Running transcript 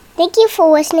Thank you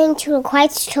for listening to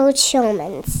Christ Church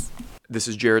Sermons. This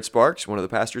is Jared Sparks, one of the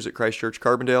pastors at Christ Church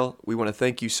Carbondale. We want to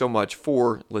thank you so much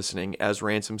for listening, as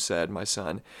Ransom said, my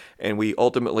son. And we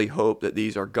ultimately hope that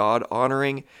these are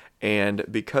God-honoring, and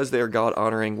because they are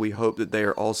God-honoring, we hope that they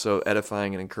are also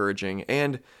edifying and encouraging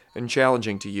and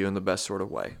challenging to you in the best sort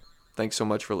of way. Thanks so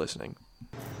much for listening.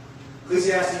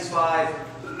 Ecclesiastes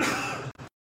 5,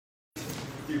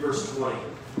 through verse 20.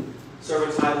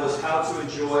 Sermon title is How to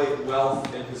Enjoy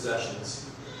Wealth and Possessions.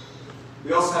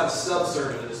 We also have a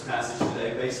sub-sermon in this passage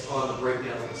today based on the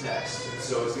breakdown of the text. And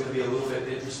so it's going to be a little bit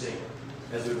interesting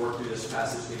as we work through this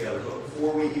passage together. But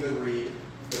before we even read,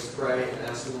 let's pray and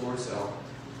ask for the Lord's help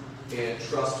and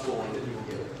trust fully that He will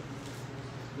give it.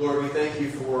 Lord, we thank You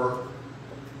for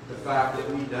the fact that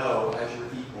we know as Your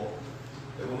people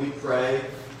that when we pray,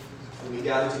 when we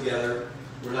gather together,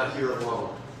 we're not here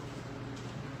alone.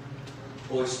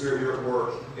 Holy Spirit, You're at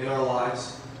work in our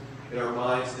lives, in our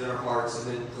minds, in our hearts,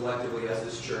 and then collectively as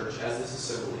this church, as this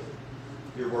assembly.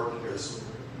 You're working here this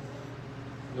morning.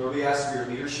 Lord, we ask for Your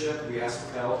leadership. We ask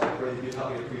for help. We pray that You'd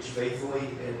help me to preach faithfully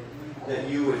and that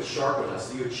You would sharpen us,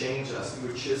 that You would change us, that You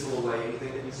would chisel away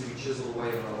anything that needs to be chiseled away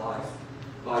in our life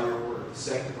by Your word.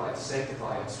 Sanctify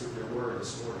us with Your word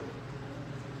this morning.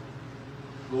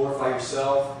 Glorify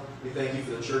Yourself. We thank You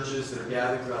for the churches that are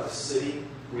gathered throughout the city.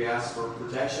 We ask for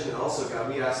protection, and also, God,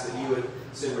 we ask that You would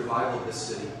send revival in this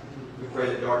city. We pray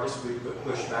that darkness would be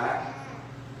pushed back,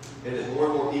 and that more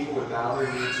and more people would bow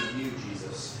their knee to You,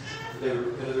 Jesus. That they would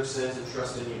repent of their sins and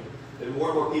trust in You. That more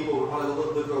and more people would want to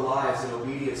live their lives in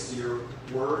obedience to Your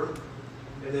word.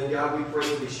 And then, God, we pray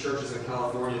for these churches in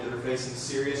California that are facing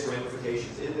serious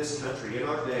ramifications in this country, in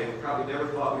our day. We probably never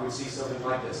thought we would see something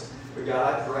like this. But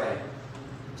God, I pray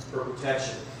for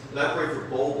protection. And I pray for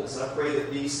boldness. I pray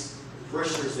that these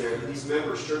parishioners there, that these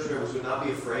members, church members, would not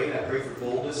be afraid. I pray for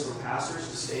boldness from pastors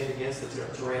to stand against the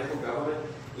tyrannical government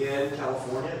in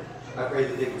California. I pray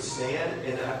that they would stand,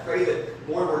 and I pray that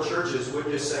more and more churches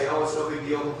wouldn't just say, oh, it's no big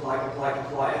deal, comply.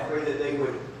 I pray that they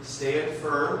would stand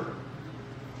firm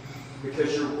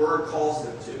because Your word calls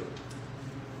them to.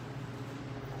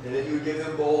 And that You would give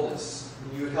them boldness.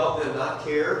 And You would help them not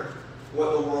care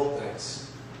what the world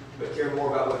thinks, but care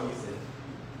more about what You think.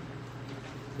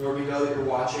 Lord, we know that You're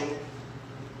watching,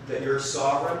 that You're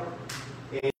sovereign,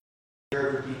 and you take care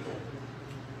of Your people.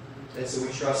 And so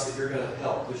we trust that You're going to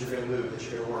help, that You're going to move, that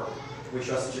You're going to work. We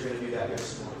trust that You're going to do that here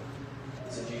this morning.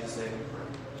 It's in Jesus' name we pray.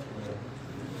 Amen.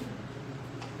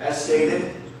 As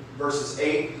stated, verses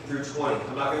 8 through 20.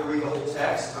 I'm not going to read the whole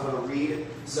text. I'm going to read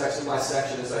section by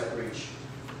section as I preach.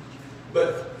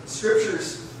 But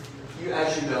Scriptures,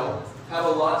 as you know, have a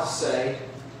lot to say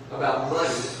about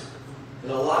money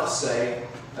and a lot to say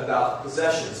about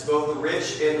possessions. Both the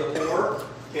rich and the poor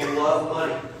can love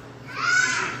money.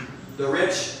 The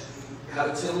rich have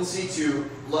a tendency to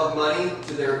love money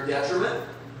to their detriment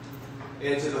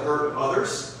and to the hurt of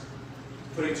others,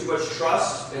 putting too much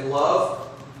trust and love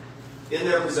in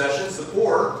their possessions. The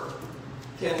poor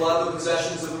can love the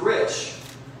possessions of the rich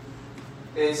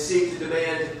and seek to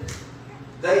demand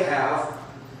they have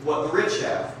what the rich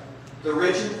have. The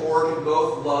rich and poor can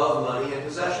both love money and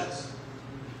possessions.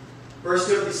 1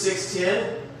 Timothy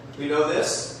 6:10, we know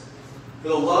this. For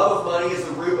the love of money is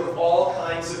the root of all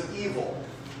kinds of evil.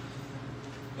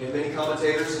 And many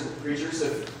commentators and preachers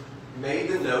have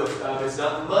made the note of it's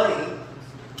not money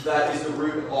that is the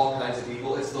root of all kinds of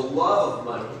evil. It's the love of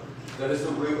money that is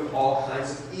the root of all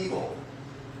kinds of evil.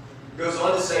 It goes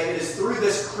on to say, it is through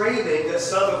this craving that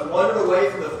some have wandered away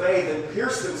from the faith and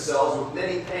pierced themselves with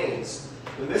many pains.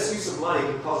 The misuse of money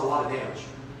can cause a lot of damage.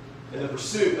 And the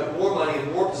pursuit of more money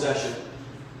and more possession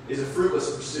is a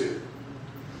fruitless pursuit.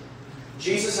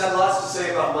 Jesus had lots to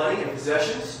say about money and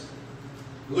possessions.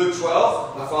 Luke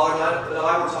 12, my father and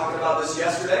I were talking about this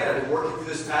yesterday, and I've been working through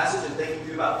this passage and thinking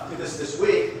through this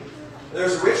week.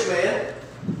 There's a rich man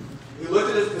who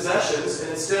looked at his possessions, and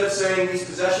instead of saying these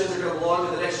possessions are going to belong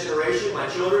to the next generation, my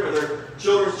children or their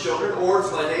children's children, or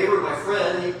to my neighbor or my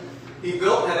friend, he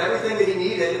built and had everything that he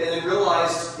needed, and then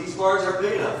realized these barns aren't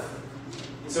big enough.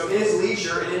 And so in his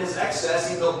leisure and in his excess,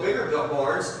 he built bigger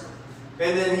barns,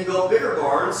 and then he built bigger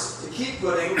barns to keep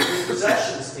putting his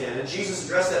possessions in. And Jesus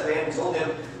addressed that man and told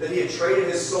him that he had traded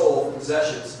his soul for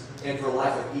possessions and for a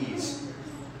life of ease.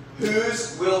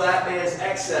 Whose will that man's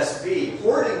excess be?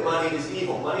 Hoarding money is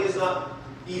evil. Money is not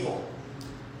evil.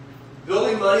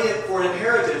 Building money for an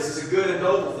inheritance is a good and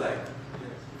noble thing.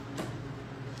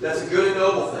 That's a good and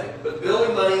noble thing. But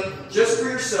building money just for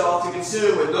yourself to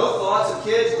consume with no thoughts of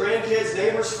kids, grandkids,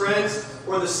 neighbors, friends,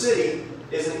 or the city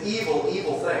is an evil,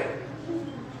 evil thing.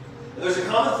 And there's a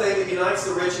common thing that unites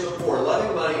the rich and the poor.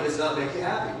 Loving money does not make you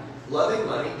happy. loving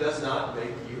money does not make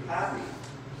you happy.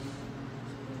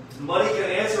 Money can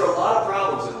answer a lot of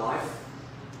problems in life.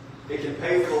 It can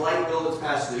pay for the light bill that's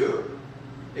past due.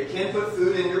 It can put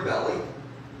food in your belly.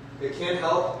 It can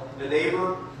help a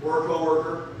neighbor or a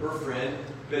coworker or a friend,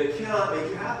 but it cannot make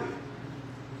you happy.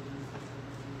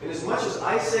 And as much as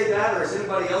I say that, or as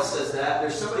anybody else says that,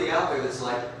 there's somebody out there that's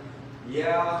like,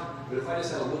 yeah, but if I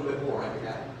just had a little bit more, I'd be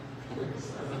happy.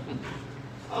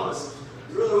 Promise.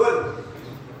 You really wouldn't.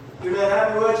 If you're not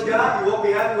happy with what you got, you won't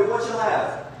be happy with what you'll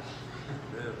have.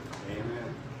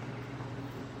 Amen.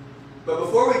 But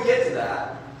before we get to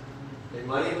that,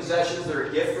 money and possessions, they're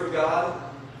a gift from God.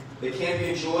 They can be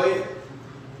enjoyed.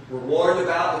 We're warned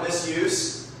about the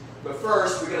misuse. But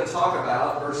first, we're going to talk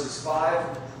about verses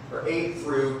 8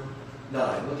 through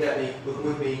 9. Look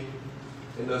with me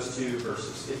in those two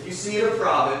verses. If you see in a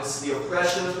province the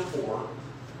oppression of the poor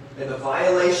and the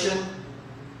violation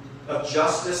of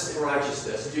justice and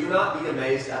righteousness, do not be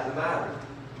amazed at the matter.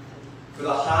 For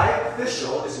the high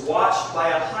official is watched by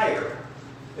a higher,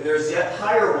 and there is yet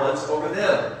higher ones over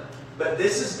them. But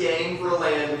this is gain for a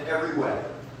land in every way,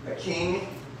 a king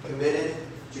committed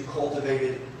to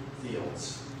cultivated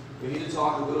fields. We need to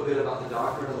talk a little bit about the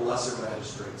doctrine of the lesser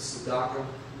magistrates. The doctrine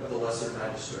of the lesser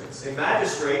magistrates. A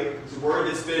magistrate is a word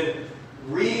that's been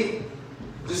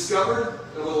rediscovered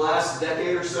over the last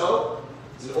decade or so.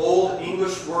 It's an old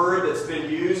English word that's been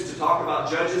used to talk about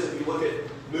judges. If you look at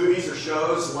movies or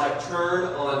shows like Turn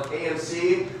on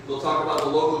AMC, they'll talk about the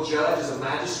local judge as a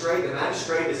magistrate. A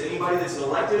magistrate is anybody that's an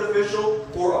elected official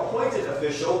or appointed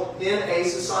official in a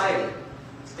society.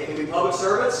 They can be public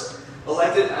servants,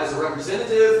 elected as a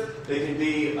representative. They can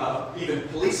be even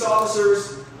police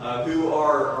officers who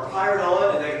are hired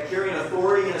on and they carry an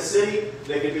authority in a city.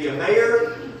 They can be a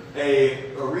mayor,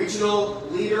 a regional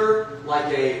leader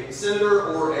like a senator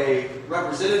or a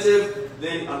representative,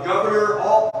 then a governor.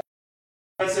 All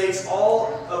United States,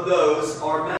 all of those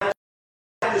are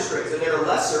magistrates, and there are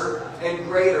lesser and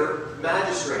greater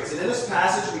magistrates. And in this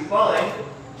passage we find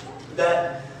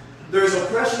that there's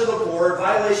oppression of the poor,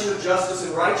 violation of justice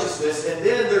and righteousness, and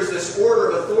then there's this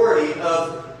order of authority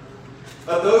of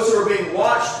those who are being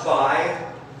watched by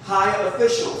high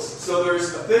officials. So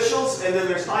there's officials, and then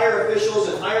there's higher officials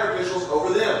and higher officials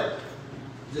over them.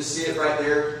 Just see it right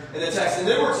there in the text. And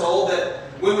then we're told that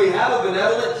when we have a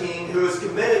benevolent king who is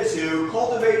committed to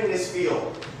cultivating his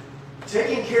field,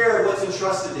 taking care of what's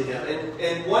entrusted to him,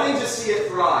 and wanting to see it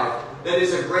thrive, that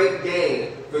is a great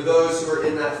gain for those who are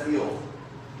in that field.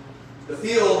 The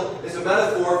field is a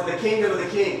metaphor for the kingdom of the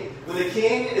king. When the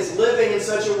king is living in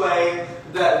such a way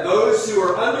that those who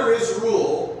are under his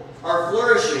rule are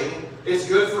flourishing, it's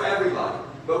good for everybody.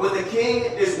 But when the king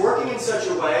is working in such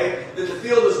a way that the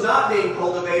field is not being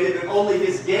cultivated, but only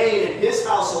his gain and his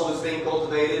household is being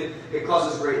cultivated, it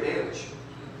causes great damage.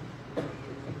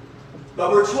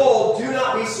 But we're told, do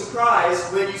not be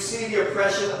surprised when you see the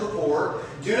oppression of the poor.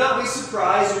 Do not be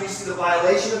surprised when you see the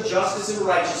violation of justice and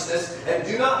righteousness. And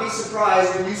do not be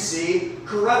surprised when you see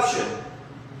corruption.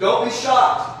 Don't be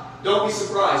shocked. Don't be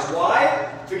surprised. Why?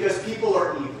 Because people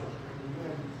are evil.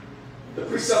 The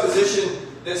presupposition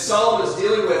that Solomon is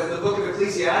dealing with in the book of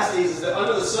Ecclesiastes is that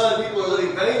under the sun, people are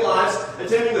living many lives,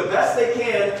 attempting the best they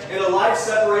can in a life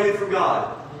separated from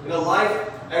God. In a life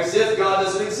as if God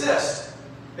doesn't exist.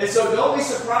 And so don't be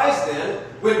surprised then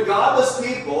when godless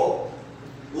people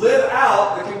live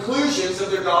out the conclusions of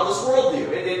their godless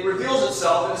worldview. It reveals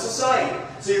itself in society.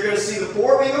 So you're going to see the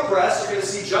poor being oppressed, you're going to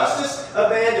see justice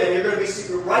abandoned, you're going to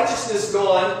see righteousness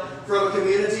gone from a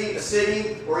community, a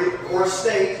city, or a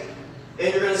state,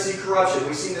 and you're going to see corruption.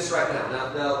 We see this right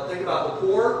now. Now think about the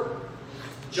poor,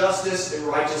 justice, and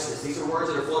righteousness. These are words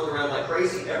that are floating around like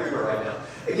crazy everywhere right now.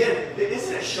 Again,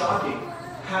 isn't it shocking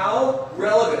how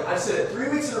relevant, I've said it 3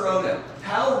 weeks in a row now,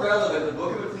 how relevant the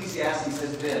book of Ecclesiastes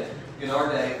has been in our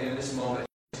day and in this moment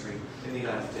in history in the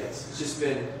United States. It's just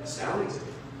been astounding to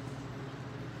me.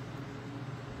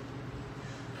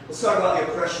 Let's talk about the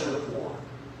oppression of the poor.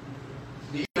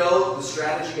 Do you know the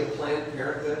strategy of Planned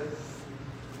Parenthood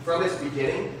from its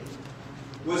beginning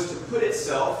was to put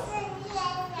itself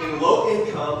in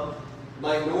low-income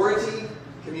minority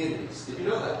communities? Did you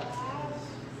know that?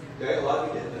 Okay, a lot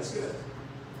of you did. That's good.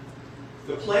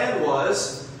 The plan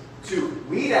was to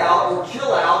weed out or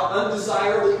kill out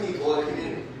undesirable people in a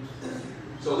community.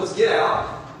 So let's get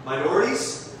out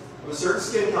minorities of a certain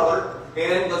skin color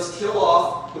and let's kill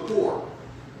off the poor.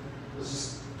 Let's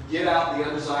just get out the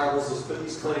undesirables. Let's put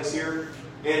these clinics here.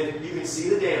 And you can see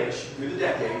the damage through the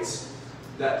decades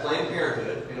that Planned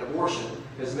Parenthood and abortion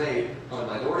has made on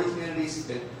minority communities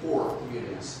and poor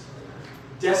communities.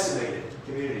 Decimated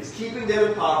communities, keeping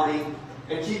them in poverty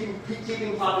and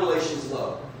keeping populations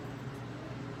low.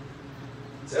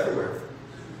 It's everywhere.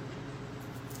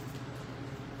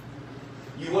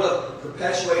 You want to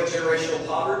perpetuate generational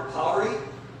poverty?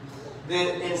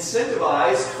 Then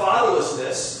incentivize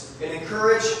fatherlessness and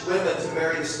encourage women to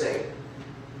marry the state.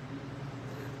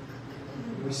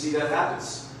 We see that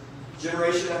happens.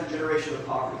 Generation after generation of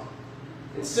poverty.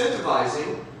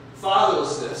 Incentivizing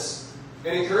fatherlessness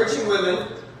and encouraging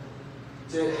women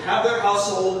to have their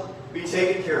household be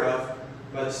taken care of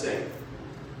by the state.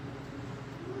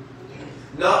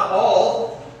 Not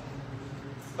all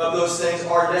of those things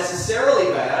are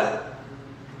necessarily bad,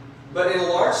 but in a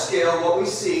large scale, what we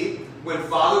see when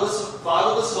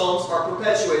fatherless homes are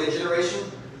perpetuated generation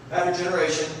after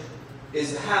generation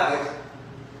is the havoc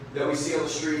that we see on the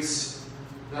streets,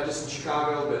 not just in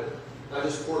Chicago, but not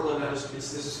just Portland. This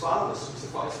is fatherlessness. It's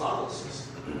fatherlessness.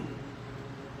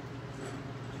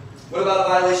 What about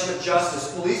violation of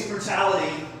justice? Police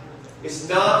brutality is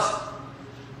not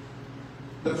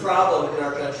the problem in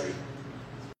our country.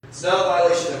 It's not a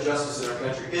violation of justice in our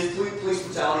country. Is police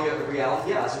brutality a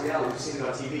reality? Yeah, it's a reality. We've seen it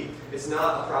on TV. It's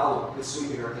not a problem that's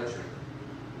sweeping our country.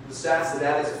 The stats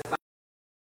that is a fact.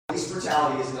 Police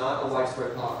brutality is not a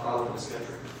widespread problem in this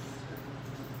country.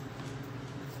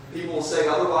 People will say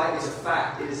otherwise. It's a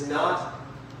fact. It is not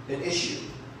an issue.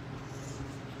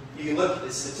 You can look at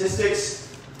the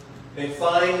statistics and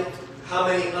find how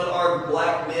many unarmed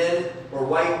black men or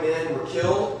white men were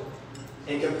killed,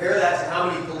 and compare that to how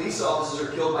many police officers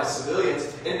are killed by civilians.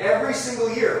 And every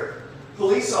single year, more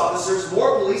police officers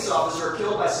are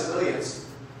killed by civilians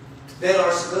than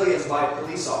are civilians by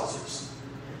police officers.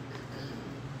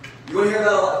 You want to hear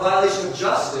about a violation of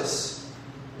justice?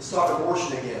 Let's talk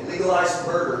abortion again. Legalized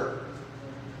murder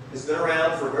has been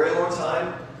around for a very long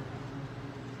time.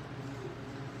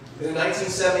 In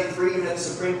 1973, even at the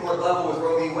Supreme Court level with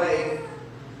Roe v. Wade,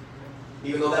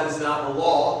 even though that is not a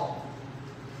law,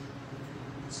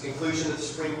 it's a conclusion that the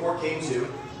Supreme Court came to.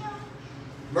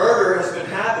 Murder has been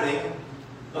happening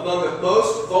among the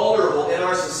most vulnerable in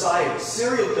our society.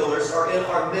 Serial killers are in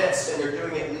our midst, and they're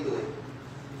doing it legally.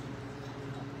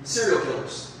 Serial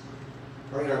killers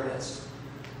are in our midst.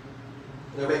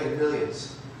 And they're making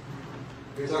millions.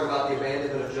 You're talking about the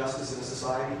abandonment of justice in a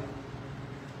society.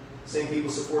 Same people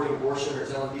supporting abortion are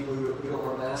telling people who don't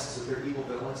wear masks that they're evil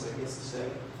villains against the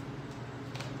state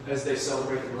as they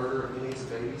celebrate the murder of millions of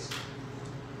babies.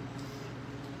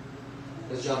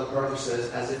 As John MacArthur says,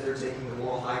 as if they're taking the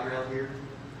moral high ground here.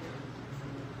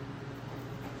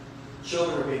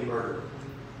 Children are being murdered.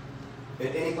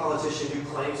 And any politician who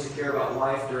claims to care about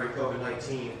life during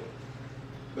COVID-19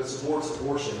 but supports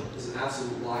abortion is an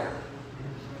absolute liar.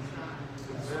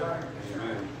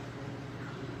 Amen.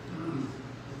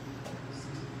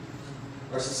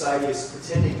 Our society is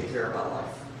pretending to care about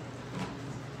life.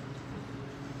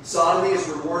 Sodomy is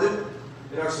rewarded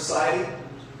in our society.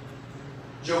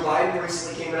 Joe Biden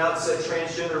recently came out and said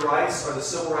transgender rights are the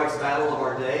civil rights battle of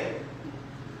our day.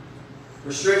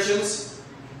 Restrictions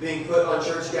being put on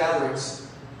church gatherings,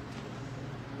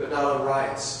 but not on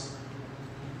riots.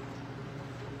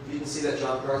 If you didn't see that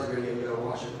John MacArthur video, you gotta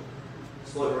watch it.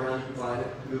 It's floating around, you can find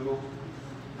it, Google.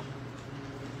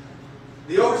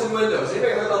 The Overton window. Has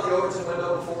anybody heard about the Overton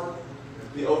window before?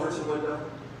 The Overton window?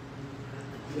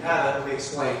 If you haven't, let me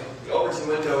explain. The Overton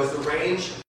window is the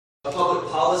range of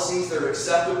public policies that are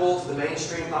acceptable to the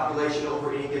mainstream population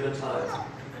over any given time.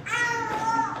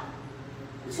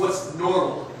 It's what's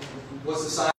normal, what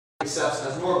society accepts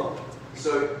as normal.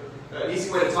 So, an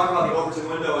easy way to talk about the Overton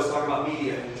window is talk about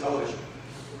media and television.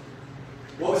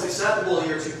 What was acceptable in the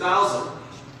year 2000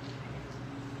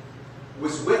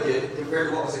 was wicked compared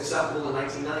to what was acceptable in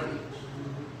 1990.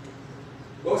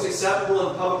 What was acceptable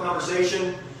in public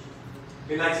conversation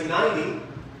in 1990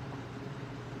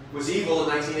 was evil in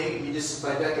 1980. You just,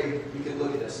 by decade, you can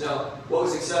look at this. Now, what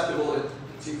was acceptable in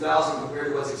 2000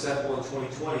 compared to what's acceptable in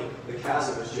 2020, the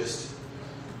chasm is just...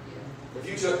 If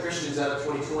you took Christians out of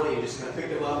 2020 and just kind of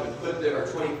picked them up and put them, or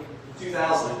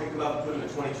 2000 and picked them up and put them in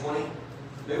 2020,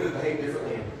 they would have behaved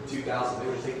differently in 2000. They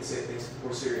would have taken things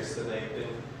more serious than they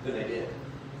did.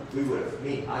 We would have.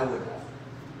 I would have.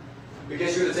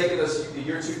 Because you would have taken the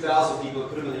year 2000 people and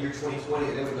put them in the year 2020,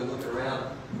 and they would have been looking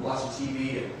around, watching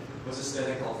TV, and what's this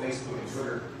thing called Facebook and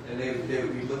Twitter, and they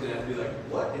would be looking at it and be like,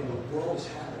 what in the world is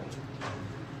happening?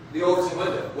 The Overton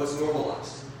window, what's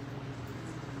normalized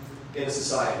in a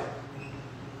society.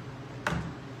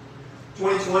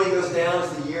 2020 goes down as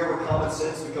the year where common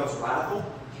sense becomes radical.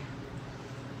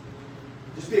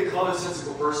 Just be a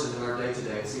commonsensical person in our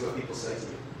day-to-day and see what people say to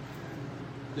you.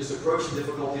 Just approach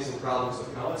difficulties and problems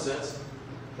with common sense.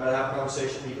 Try to have a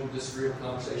conversation. People disagree with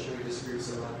conversation, or you disagree with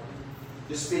somebody.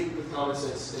 Just speak with common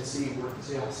sense and see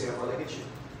how far they get you.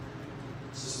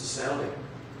 It's just astounding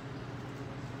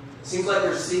Seems like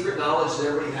there's secret knowledge that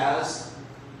everybody has.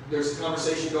 There's a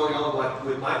conversation going on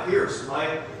with my peers,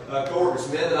 my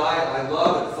coworkers, men that I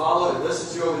love and follow and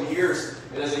listen to over the years.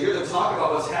 And as I hear them talk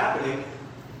about what's happening,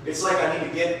 it's like I need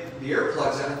to get the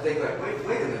earplugs out and think like,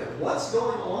 wait a minute, what's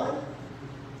going on?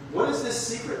 What is this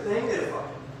secret thing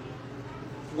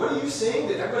what are you seeing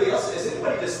that everybody else, has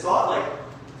anybody just thought like,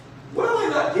 what am I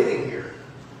not getting here?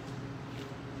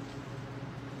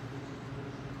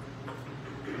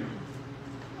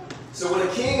 So when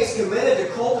a king is committed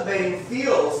to cultivating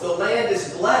fields, the land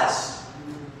is blessed.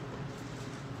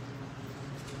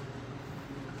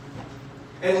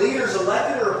 And leaders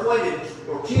elected or appointed,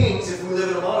 or kings if we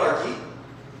live in a monarchy,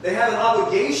 they have an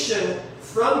obligation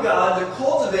from God to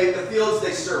cultivate the fields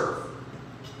they serve.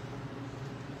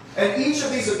 And each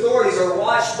of these authorities are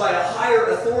watched by a higher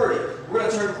authority. We're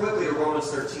going to turn quickly to Romans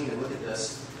 13 and look at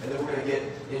this, and then we're going to get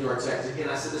into our text. Again,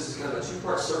 I said this is kind of a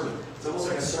two-part sermon. It's almost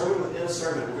like a sermon within a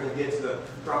sermon. We're going to get to the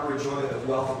proper enjoyment of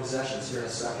wealth and possessions here in a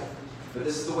second. But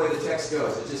this is the way the text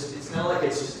goes. It's kind of like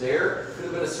it's just there. It could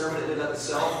have been a sermon in and of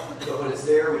itself, but when it's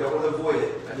there, we don't want to avoid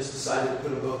it. I just decided to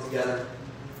put them both together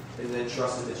and then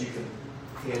trusted that you can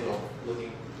handle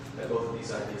looking at both of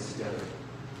these ideas together.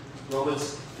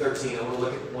 Romans 13, I want to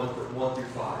look at 1 through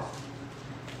 5.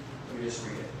 Let me just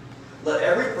read it. Let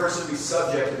every person be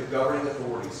subject to the governing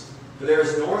authorities, for there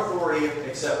is no authority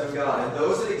except from God, and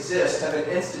those that exist have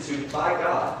been instituted by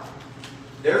God.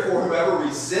 Therefore, whoever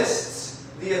resists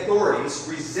the authorities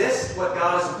resists what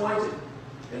God has appointed,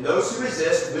 and those who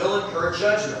resist will incur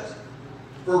judgment.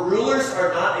 For rulers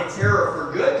are not a terror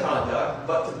for good conduct,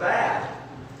 but to bad.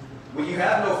 When you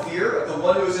have no fear of the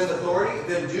one who is in authority,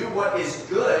 then do what is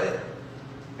good,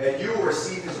 and you will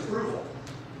receive his approval.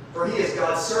 For he is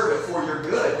God's servant for your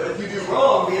good. But if you do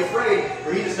wrong, be afraid,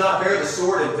 for he does not bear the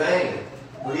sword in vain.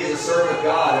 For he is a servant of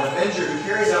God, an avenger who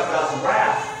carries out God's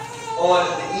wrath on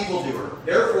the evildoer.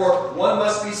 Therefore, one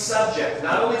must be subject,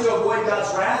 not only to avoid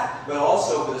God's wrath, but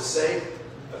also for the sake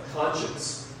of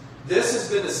conscience. This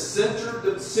has been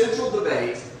the central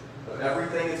debate of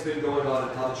everything that's been going on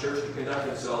and how the church can conduct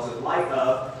themselves in light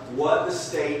of what the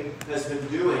state has been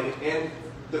doing and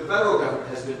the federal government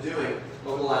has been doing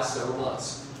over the last several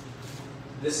months.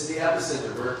 This is the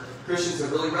epicenter where Christians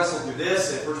have really wrestled through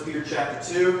this in 1 Peter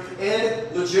chapter 2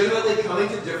 and legitimately coming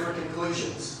to different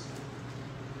conclusions.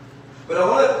 But I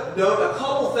want to note a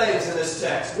couple things in this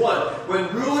text. One,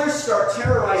 when rulers start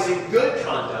terrorizing good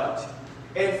conduct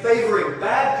and favoring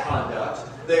bad conduct,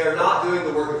 they are not doing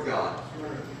the work of God.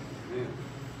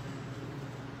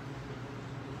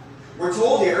 We're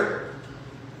told here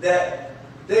that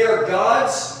they are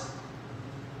God's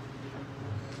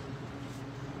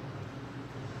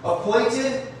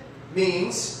appointed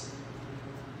means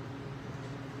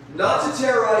not to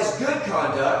terrorize good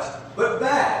conduct, but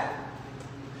bad.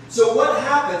 So what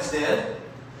happens then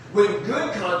when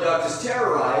good conduct is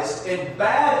terrorized and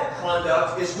bad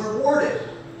conduct is rewarded?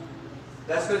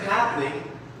 That's been happening,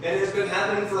 and it's been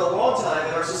happening for a long time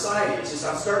in our society. It's just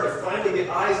I'm starting to finally get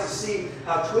eyes to see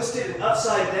how twisted and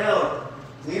upside down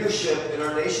leadership in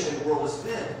our nation and world has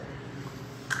been.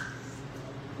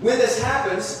 When this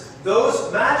happens,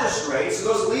 those magistrates,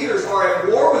 those leaders are at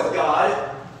war with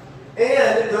God,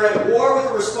 and they're at war with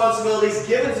the responsibilities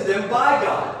given to them by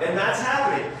God. And that's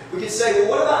happening. We can say,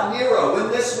 well, what about Nero?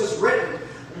 When this was written,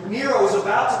 Nero was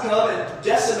about to come and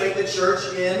decimate the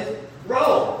church in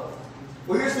Rome.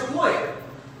 Well, here's the point.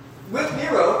 With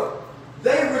Nero,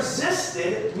 they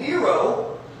resisted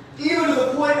Nero even to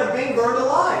the point of being burned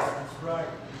alive. That's right.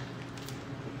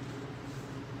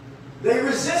 They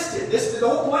resisted. The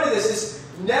whole point of this is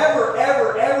never,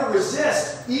 ever, ever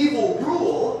resist evil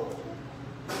rule.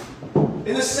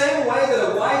 In the same way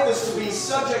that a wife is to be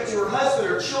subject to her husband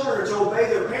or children or to obey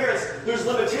their parents, there's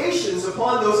limitations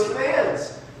upon those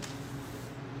commands.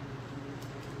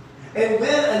 And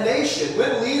when a nation,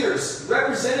 when leaders,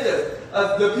 representative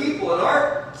of the people in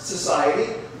our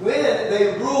society, when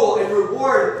they rule and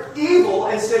reward evil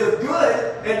instead of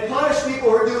good and punish people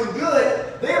who are doing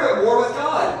good, they are at war with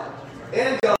God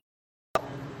and God.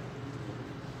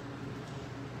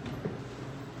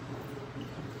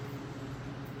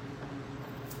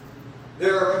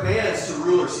 There are commands to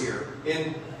rulers here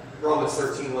in Romans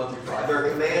 13, 1 through 5. There are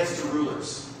commands to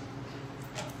rulers.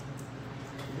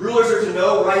 Rulers are to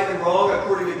know right and wrong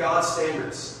according to God's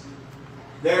standards.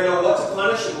 They are to know what to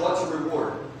punish and what to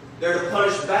reward. They're to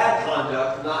punish bad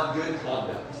conduct, not good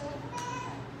conduct.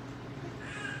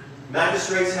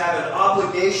 Magistrates have an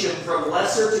obligation from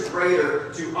lesser to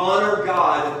greater to honor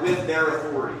God with their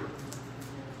authority.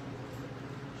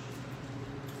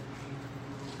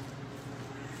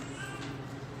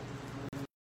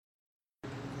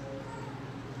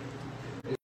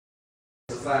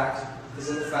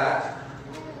 in the fact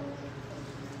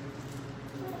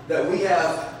that we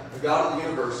have a God of the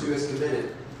universe who has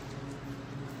committed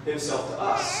himself to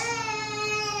us.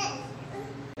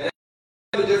 And as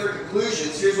we come to different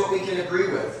conclusions, here's what we can agree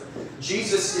with.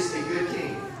 Jesus is a good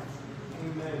king.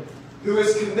 Amen. Who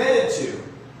is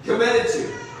committed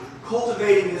to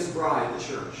cultivating his bride, the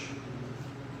church,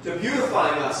 to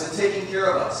beautifying us and taking care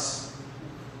of us,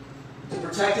 to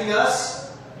protecting us,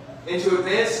 and to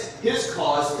advance his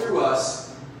cause through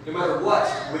us, no matter what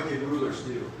wicked rulers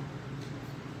do.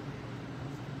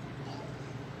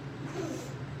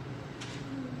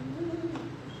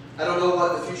 I don't know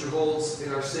what the future holds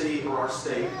in our city or our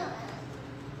state,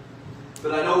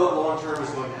 but I know what long term is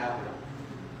going to happen.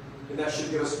 And that should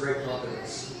give us great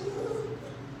confidence.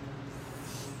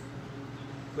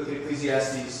 Look at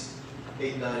Ecclesiastes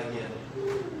 8:9 again.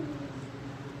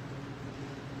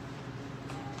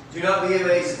 Do not be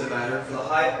amazed at the matter, for the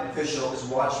high official is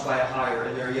watched by a higher,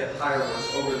 and there are yet higher ones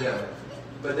over them.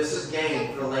 But this is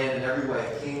gain for the land in every way,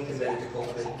 a king committed to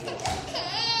cultivating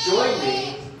peace. Join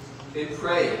me in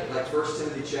praying, like 1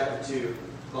 Timothy chapter 2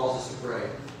 calls us to pray,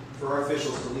 for our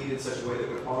officials to lead in such a way that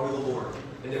would honor the Lord,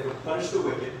 and that would punish the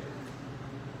wicked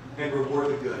and reward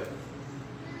the good.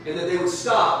 And that they would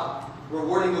stop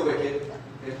rewarding the wicked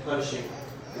and punishing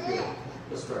the good.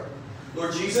 Let's pray.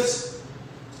 Lord Jesus,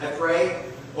 I pray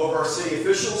over our city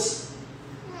officials.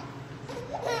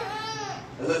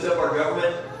 I lift up our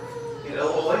government in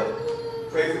Illinois.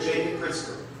 Pray for J.D.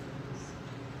 Pritzker.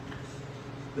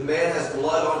 The man has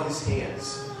blood on his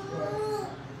hands.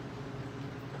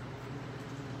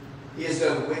 He has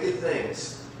done wicked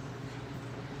things.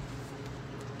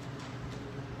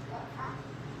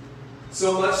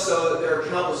 So much so that there are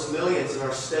countless millions in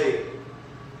our state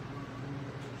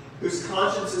whose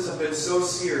consciences have been so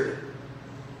seared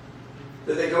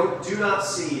that they do not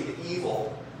see the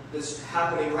evil that's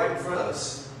happening right in front of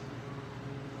us.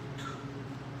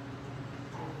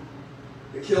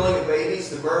 The killing of babies,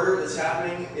 the murder that's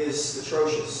happening is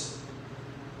atrocious.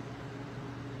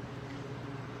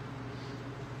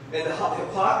 And the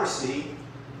hypocrisy,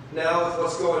 now with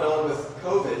what's going on with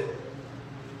COVID,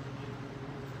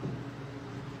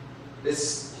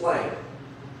 is plain.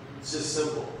 It's just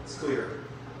simple. It's clear.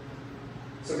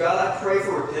 So God, I pray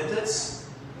for repentance.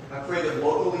 I pray that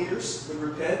local leaders would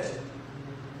repent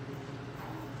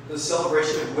for the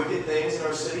celebration of wicked things in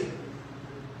our city.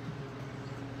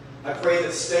 I pray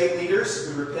that state leaders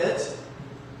would repent.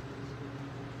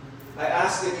 I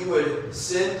ask that you would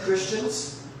send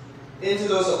Christians into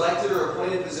those elected or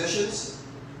appointed positions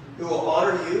who will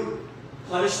honor you,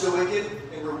 punish the wicked,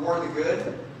 and reward the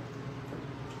good.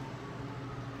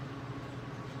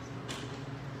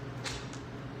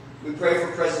 We pray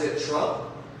for President Trump.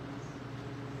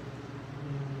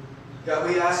 God,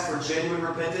 we ask for genuine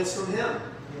repentance from him.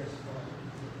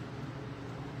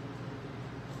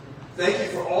 Thank you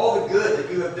for all the good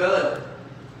that you have done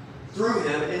through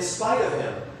him in spite of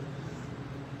him.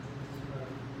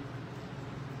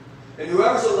 And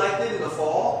whoever's elected in the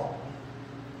fall,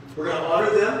 we're going to honor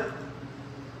them,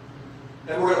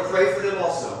 and we're going to pray for them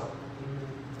also.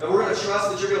 And we're going to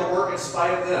trust that you're going to work in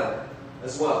spite of them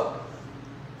as well.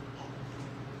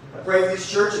 I pray for these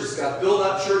churches, God, build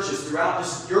up churches throughout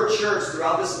your church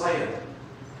throughout this land.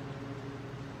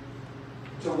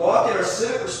 To walk in our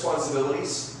civic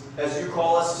responsibilities as you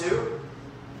call us to.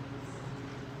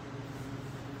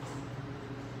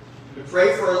 To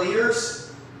pray for our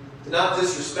leaders, to not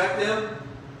disrespect them,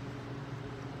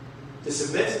 to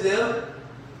submit to them,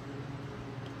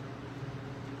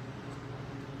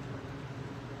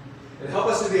 and help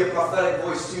us to be a prophetic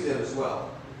voice to them as well.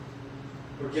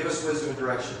 Lord, give us wisdom and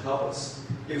direction. Help us.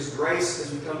 Give us grace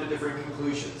as we come to different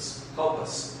conclusions. Help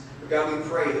us. But God, we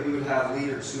pray that we would have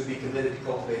leaders who would be committed to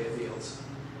cultivating fields.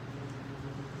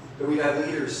 That we'd have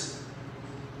leaders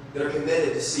that are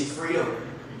committed to see freedom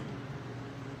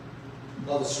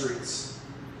on the streets.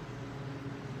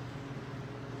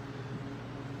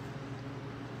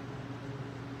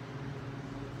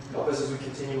 Help us as we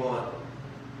continue on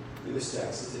through this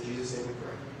text. It's in Jesus' name we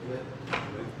pray. Amen.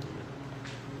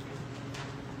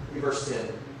 Verse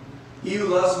 10. He who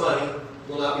loves money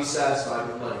will not be satisfied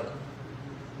with money,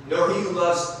 nor he who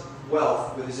loves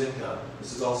wealth with his income.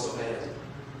 This is also vanity.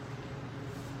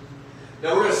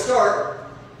 Now we're going to start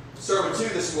Sermon 2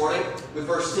 this morning with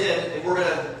verse 10, and we're going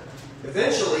to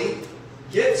eventually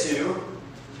get to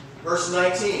verse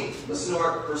 19. Listen to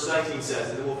what verse 19 says,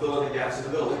 and then we'll fill in the gaps in the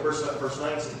middle. Look at verse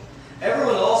 19.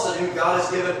 Everyone also whom God has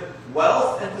given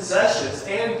wealth and possessions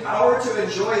and power to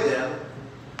enjoy them,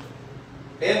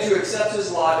 and to accept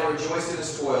his lot and rejoice in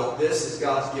his toil, this is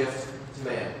God's gift to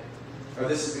man. Or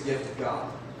this is the gift of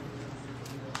God.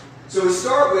 So we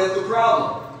start with the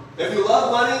problem. If you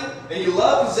love money and you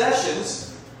love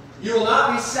possessions, you will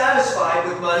not be satisfied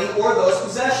with money or those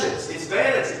possessions. It's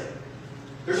vanity.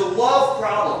 There's a love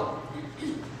problem.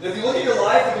 And if you look at your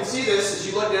life, you can see this as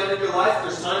you look down at your life.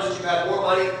 There's times that you've had more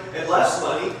money and less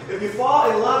money. If you fall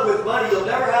in love with money, you'll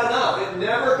never have enough. It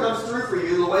never comes through for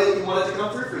you the way that you want it to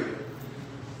come through for you.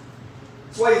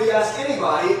 That's why if you ask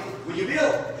anybody, would you be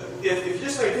if you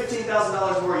just made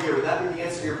 $15,000 more a year, would that be the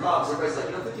answer to your problems? Everybody's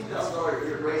like, $15,000 a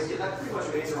year raise, yeah, that pretty much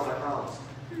would answer all my problems.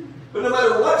 But no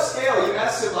matter what scale you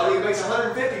ask somebody who makes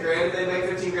 $150,000 if they make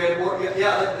 $15,000 more,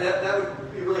 that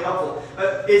would be really helpful.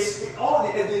 But it's all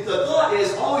the thought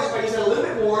is always if I just had a little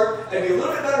bit more, I'd be a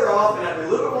little bit better off, and I'd be a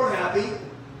little bit more happy.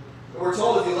 And we're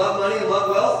told if you love money and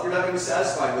love wealth, you're not going to be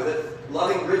satisfied with it.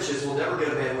 Loving riches will never get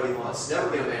a man what he wants.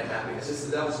 Never get a man happiness. It's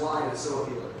the devil's lie, and it's so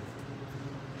appealing.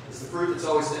 It's the fruit that's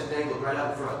always dangled right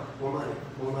out in front. More money,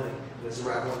 more money. And as the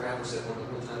rapper said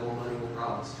one time, more money, more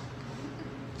problems.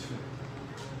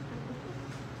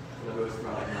 I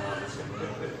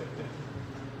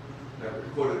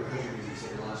quoted a country music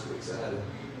singer last week, so I had to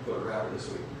quote a rapper this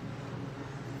week.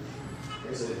 I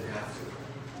guess I didn't have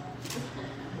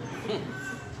to.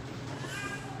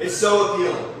 It's so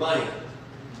appealing. Money.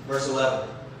 Verse 11.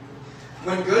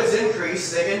 When goods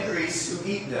increase, they increase who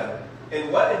eat them. And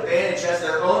what advantage has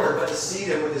their owner but to see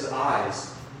them with his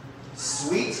eyes?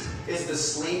 Sweet is the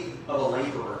sleep of a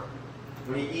laborer,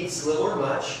 when he eats little or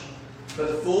much, but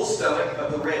the full stomach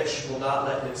of the rich will not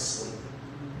let him sleep.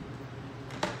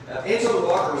 Antoine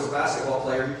Walker was a basketball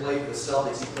player. He played for the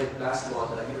Celtics. He played basketball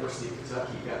at the University of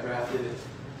Kentucky. He got drafted. And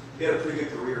he had a pretty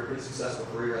good career, pretty successful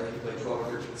career. I think he played 12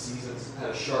 or 13 seasons, had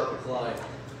a sharp decline.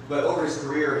 But over his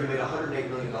career, he made $108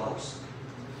 million.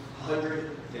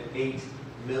 $108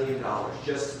 million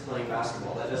just playing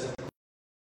basketball. It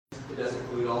doesn't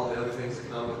include all the other things that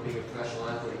come with being a professional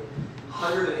athlete.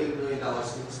 $108 million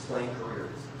in his playing career.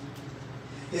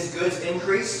 His goods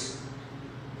increased,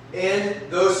 and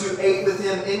those who ate with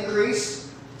him increased.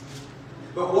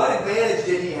 But what advantage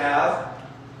did he have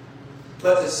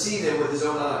but to see them with his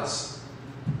own eyes?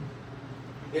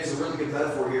 Here's a really good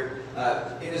metaphor here.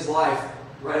 In his life,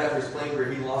 right after his playing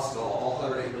career, he lost it all. All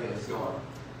 $108 million is gone.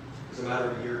 It was a matter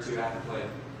of a year or two after playing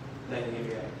in the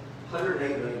NBA. $108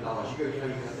 million. You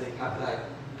kind of think, how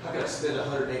could I spend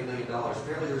 $108 million?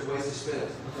 Apparently there's ways to spend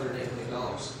 $108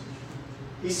 million.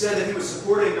 He said that he was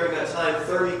supporting during that time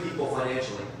 30 people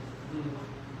financially.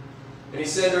 And he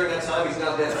said during that time he's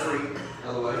now debt-free,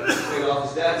 by the way. He paid off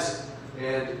his debts,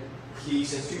 and he,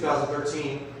 since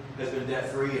 2013, has been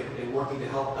debt-free and working to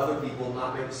help other people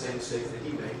not make the same mistakes that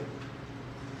he made.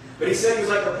 But he said he was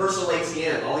like a personal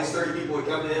ATM. All these 30 people would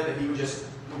come to him, and he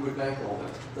would bankroll them.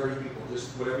 30 people, just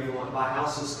whatever you want. Buy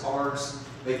houses, cars,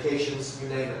 vacations, you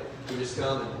name it. He would just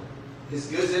come, and his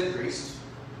goods increased.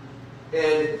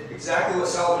 And exactly what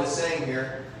Solomon is saying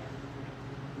here,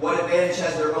 what advantage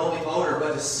has their only owner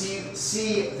but to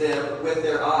see them with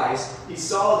their eyes? He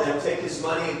saw them take his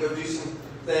money and go do some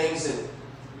things, and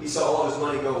he saw all of his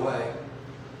money go away.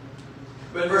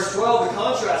 But in verse 12, the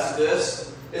contrast to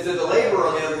this is that the laborer,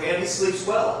 on the other hand, he sleeps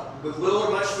well. With little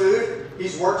or much food,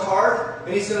 he's worked hard,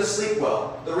 and he's going to sleep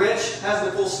well. The rich has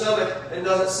the full stomach and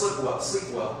doesn't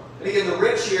sleep well. And again, the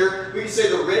rich here, we can say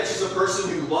the rich is a person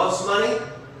who loves money.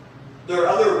 There are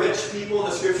other rich people in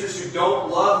the Scriptures who don't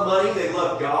love money. They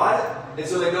love God, and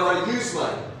so they know how to use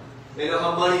money. They know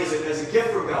how money is a gift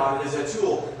from God and is a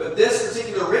tool. But this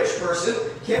particular rich person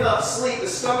cannot sleep. The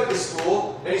stomach is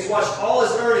full, and he's watched all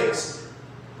his earnings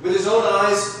with his own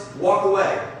eyes walk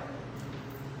away.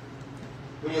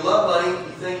 When you love money,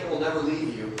 you think it will never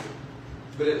leave you,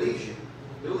 but it leaves you.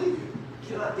 It'll leave you. It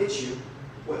cannot get you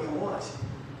what you want.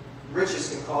 Riches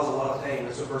can cause a lot of pain.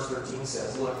 That's what verse 13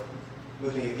 says. Look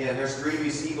with me again. There's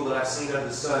grievous evil that I've seen under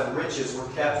the sun. Riches were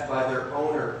kept by their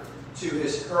owner to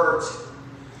his hurt.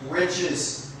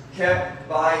 Riches kept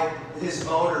by his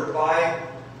owner, by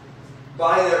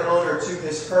their owner to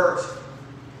his hurt.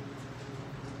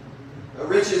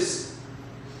 Riches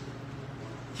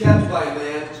kept by a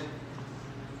man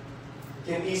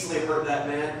can easily hurt that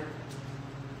man.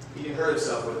 He can hurt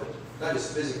himself with it. Not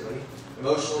just physically,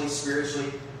 emotionally,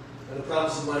 spiritually. And the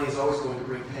promise of money is always going to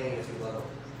bring pain if you love it.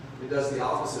 It does the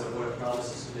opposite of what it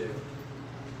promises to do.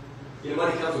 You know,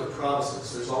 money comes with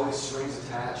promises. There's always strings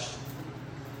attached.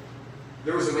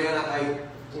 There was a man,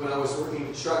 when I was working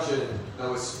construction, I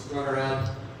was running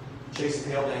around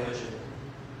chasing hail damage, and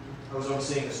I was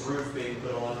overseeing this roof being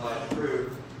put on by the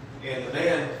crew. And the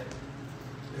man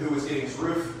who was getting his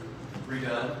roof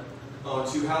redone owned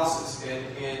 2 houses.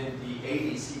 And in the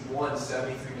 80s, he won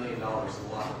 $73 million in the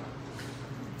lottery.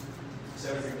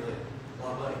 $73 million. A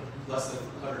lot of money. less than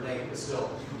 108, but still.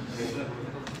 I mean,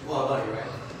 a lot of money, right?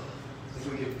 I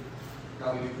think we could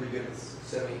probably do pretty good with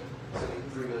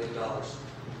 $73 million.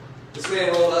 This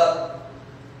man rolled up,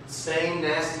 stained,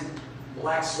 nasty,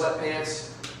 black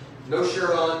sweatpants, no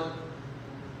shirt on,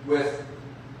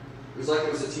 it was like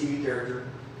it was a TV character.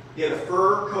 He had a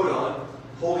fur coat on,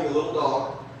 holding a little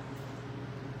dog.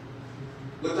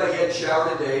 Looked like he hadn't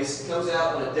showered in days. He comes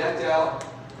out on a decked out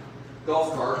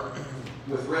golf cart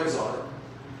with rims on it.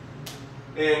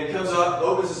 And comes up,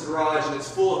 opens his garage, and it's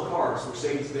full of cars.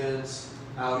 Mercedes-Benz,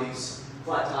 Audis,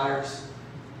 flat tires.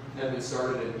 Hadn't been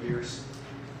started in years.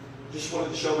 Just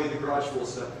wanted to show me the garage full of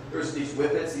stuff. There's these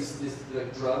whippets, these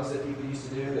drugs that people used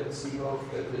to do, that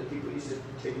people used to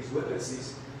take these whippets,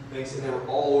 these things, and they were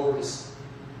all over his,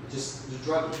 just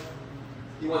druggy.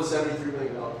 He won $73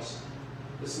 million.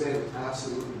 This man was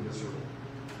absolutely miserable.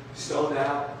 Stoned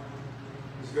out.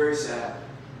 He was very sad.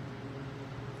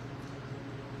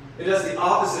 It does the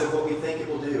opposite of what we think it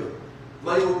will do.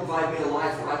 Money will provide me a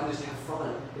life where I can just have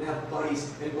fun and have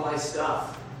buddies and buy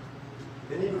stuff.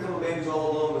 Then you become a man who's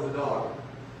all alone with a dog,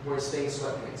 wearing stained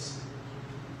sweatpants.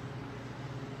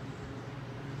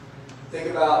 Look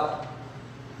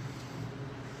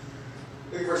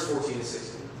at verse 14 and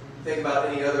 16. Think about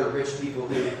any other rich people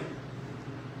who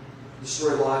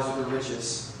destroy lives with their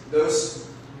riches. Those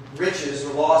riches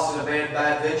were lost in a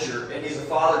bad venture, and he's a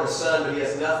father of a son, but he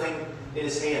has nothing in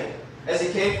his hand. As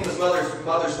he came from his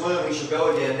mother's womb, he shall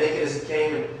go again, naked as he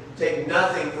came, and take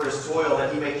nothing for his toil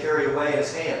that he may carry away in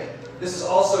his hand. This is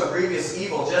also a grievous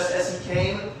evil. Just as he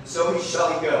came, so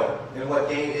shall he go. And what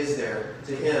gain is there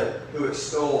to him who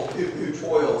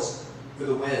toils for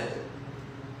the wind?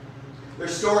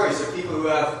 There's stories of people who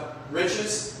have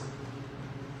riches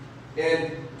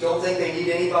and don't think they need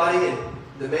anybody, and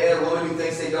the man or woman who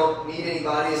thinks they don't need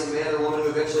anybody is the man or woman who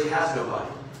eventually has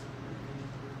nobody.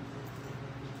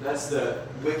 That's the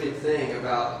wicked thing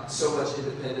about so much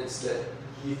independence, that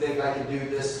you think I can do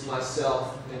this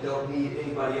myself and don't need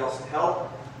anybody else to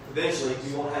help. Eventually,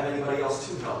 you won't have anybody else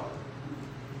to help.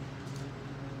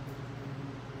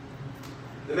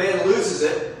 The man loses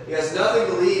it. He has nothing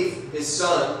to leave his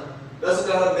son. Doesn't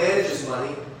know how to manage his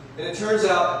money. And it turns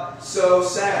out so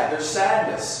sad. There's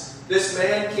sadness. This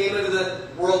man came into the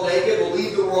world naked, will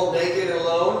leave the world naked and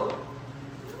alone.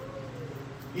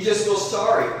 He just feels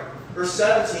sorry. Verse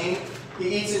 17,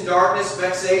 he eats in darkness,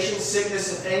 vexation,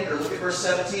 sickness, and anger. Look at verse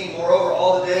 17. Moreover,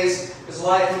 all the days of his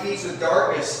life he eats with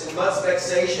darkness, and much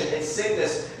vexation, and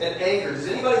sickness, and anger. Does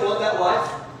anybody want that life?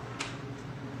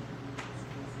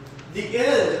 The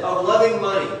end of loving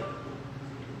money.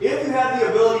 If you have the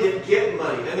ability to get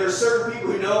money, and there are certain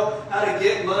people who know how to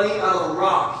get money out of a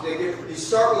rock. You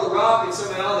start with a rock, and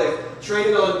somehow they trade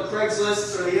it on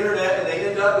Craigslist or the internet, and they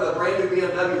end up with a brand new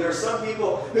BMW. There are some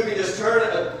people who can just turn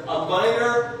a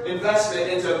minor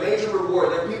investment into a major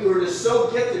reward. There are people who are just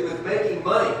so gifted with making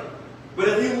money. But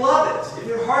if you love it, if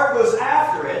your heart goes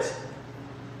after it,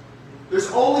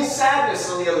 there's only sadness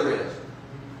on the other end.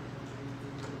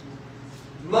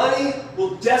 Money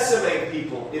will decimate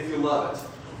people if you love it.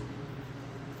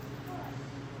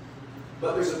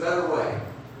 But there's a better way.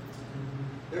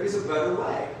 There is a better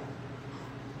way.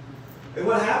 And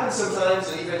what happens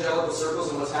sometimes in evangelical circles,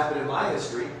 and what's happened in my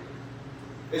history,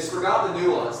 is forgot the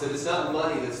nuance that it's not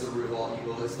money that's the root of all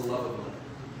evil, it's the love of money.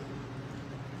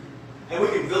 And we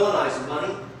can villainize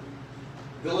money,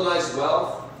 villainize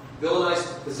wealth,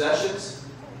 villainize possessions,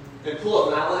 and pull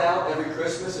a mallet out every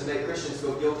Christmas and make Christians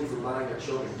feel guilty for buying their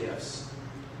children gifts.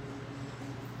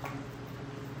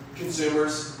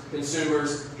 Consumers.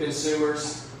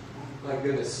 My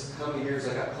goodness, how many years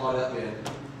I got caught up in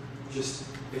just,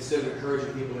 instead of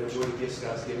encouraging people to enjoy the gifts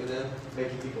God's given them,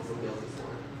 making people feel guilty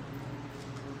for it.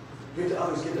 Give to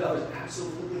others, give to others.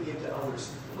 Absolutely give to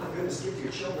others. Oh my goodness, give to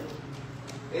your children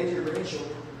and to your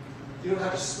grandchildren. You don't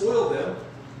have to spoil them.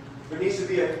 There needs to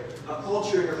be a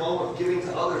culture in your home of giving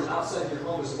to others outside your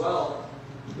home as well.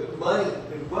 But money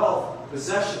and wealth,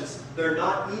 possessions, they're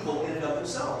not evil in and of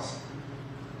themselves.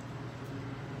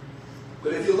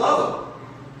 But if you love them,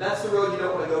 that's the road you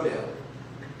don't want to go down.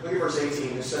 Look at verse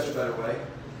 18. There's such a better way.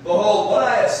 Behold, what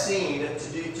I have seen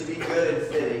to be good and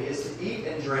fitting is to eat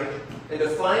and drink, and to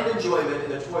find enjoyment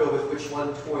in the toil with which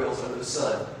one toils under the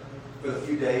sun, for the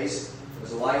few days of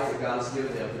his life that God has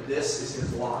given him. But this is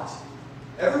his lot.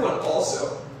 Everyone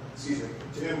also, to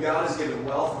whom God has given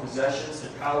wealth and possessions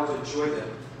and power to enjoy them,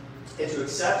 and to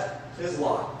accept his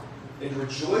lot, and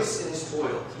rejoice in his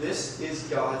toil. This is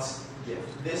God's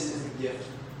gift. This is the gift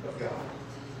of God.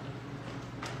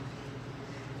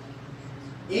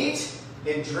 Eat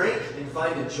and drink and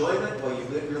find enjoyment while you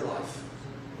live your life.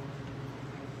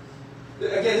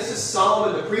 Again, this is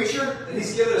Solomon the preacher, and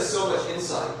he's given us so much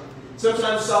insight.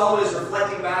 Sometimes Solomon is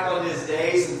reflecting back on his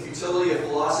days and the futility of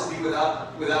philosophy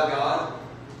without God.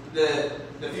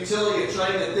 The futility of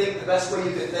trying to think the best way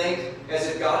you can think as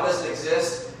if God doesn't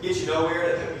exist gets you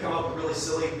nowhere, and come up with really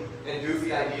silly and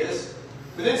goofy ideas.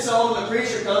 But then Solomon the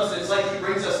preacher comes, and it's like he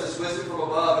brings us this wisdom from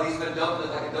above, and he's been dumping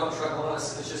it like a dump truck on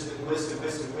us, and it's just been wisdom,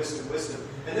 wisdom, wisdom, wisdom.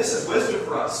 And this is wisdom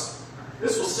for us.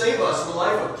 This will save us from a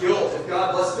life of guilt if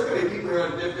God blesses. There are going to be people who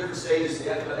are in different stages of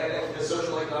the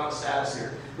social economic status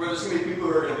here, where there's going to be people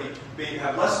who are going to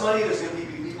have less money, there's going to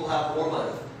be people who have more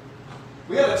money.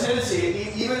 We have a tendency,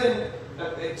 even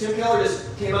in Tim Keller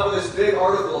just came out with this big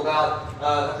article about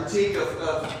a critique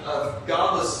of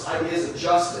godless ideas of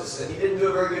justice, and he didn't do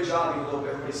a very good job, even though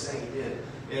everybody's saying he did,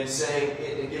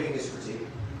 in giving his critique.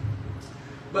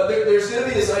 But there's going to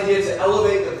be this idea to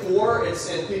elevate the poor,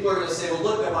 and people are going to say, well,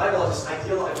 look, the Bible has this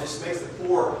ideal, just makes the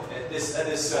poor this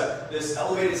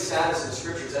elevated status in the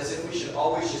Scriptures, as if we should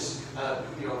always just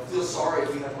feel sorry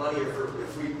if we have money, or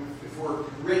if we're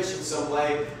rich in some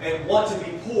way, and want to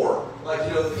be poor, like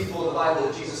the people in the Bible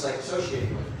that Jesus associated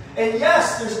with. And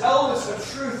yes, there's elements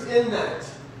of truth in that.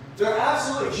 There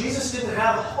absolutely, Jesus didn't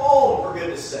have a home, for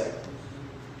goodness sake.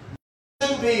 He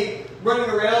shouldn't be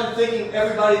running around thinking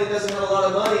everybody that doesn't have a lot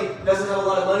of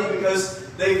money because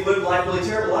they've lived life really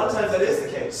terrible. A lot of times that is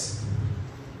the case.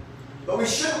 But we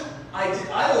shouldn't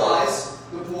idolize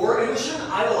the poor, and we shouldn't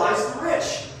idolize the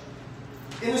rich.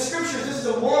 In the Scriptures, this is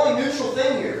a morally neutral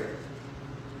thing here.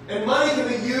 And money can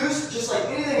be used, just like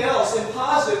anything else, in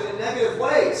positive and negative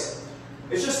ways.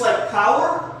 It's just like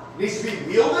power needs to be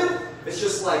wielded. It's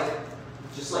just like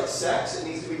sex. It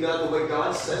needs to be done the way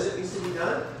God says it needs to be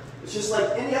done. It's just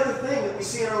like any other thing that we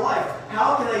see in our life.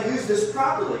 How can I use this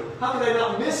properly? How can I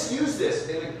not misuse this?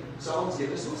 And Solomon's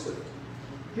given us wisdom.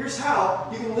 Here's how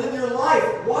you can live your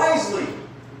life wisely.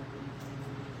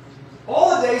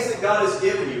 All the days that God has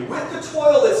given you, with the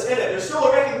toil that's in it, there's still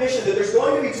a recognition that there's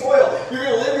going to be toil. You're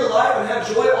going to live your life and have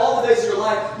joy all the days of your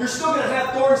life. You're still going to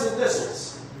have thorns and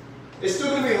thistles. It's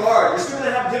still going to be hard. You're still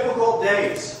going to have difficult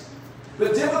days.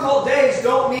 But difficult days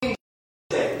don't mean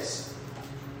days.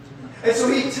 And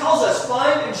so he tells us,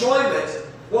 find enjoyment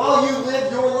while you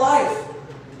live your life.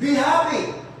 Be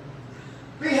happy.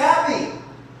 Be happy.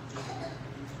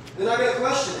 Then I got a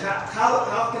question.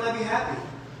 How can I be happy?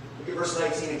 Look at verse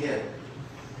 19 again.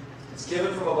 It's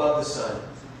given from above the sun.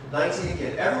 19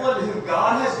 again. Everyone to whom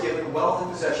God has given wealth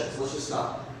and possessions. Let's just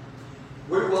stop.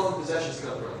 Where do wealth and possessions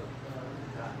come from?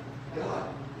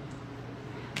 God.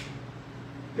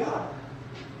 God.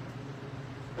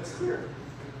 That's clear.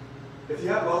 If you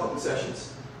have wealth and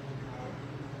possessions,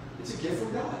 it's a gift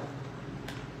from God.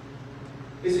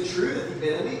 Is it true that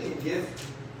the enemy can give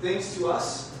things to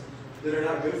us that are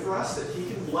not good for us, that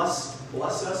he can bless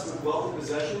us with wealth and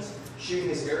possessions, shooting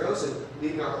his arrows and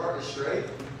leading our heart astray?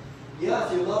 Yeah,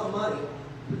 if you love money,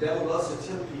 the devil loves to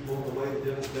tempt people in the way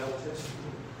the devil tempts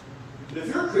people. But if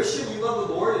you're a Christian, you love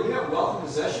the Lord, and you have wealth and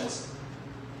possessions,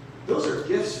 those are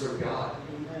gifts from God.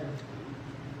 Amen.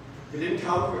 It didn't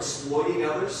come from exploiting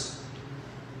others.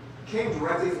 It came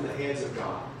directly from the hands of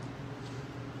God.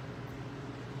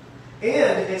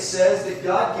 And it says that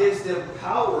God gives them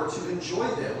power to enjoy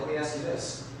them. Let me ask you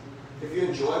this. If you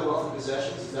enjoy wealth and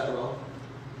possessions, is that wrong?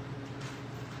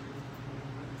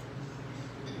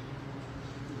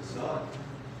 It's not.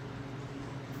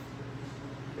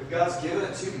 If God's given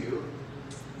it to you,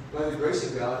 by the grace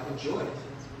of God, enjoy it.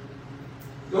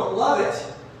 Don't love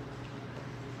it.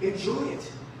 Enjoy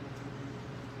it.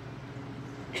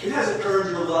 It hasn't earned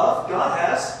your love. God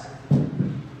has.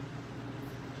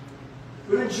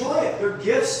 But enjoy it. They're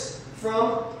gifts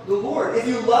from the Lord. If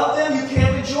you love them, you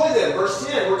can't enjoy them. Verse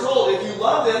 10, we're told, if you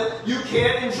love them, you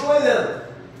can't enjoy them.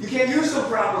 You can't use them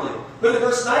properly. But in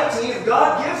verse 19, if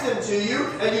God gives them to you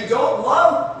and you don't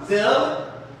love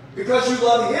them because you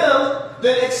love Him,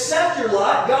 then accept your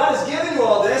lot. God has given you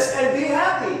all this and be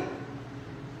happy.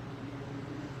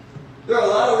 There are a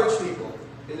lot of rich people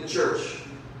in the church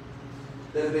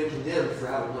that have been condemned for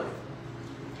having money.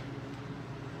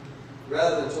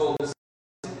 Rather than told,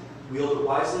 wield it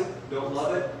wisely, don't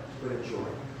love it, but enjoy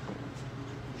it.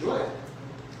 Enjoy it.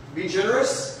 Be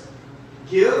generous.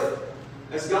 Give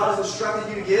as God has instructed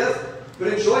you to give, but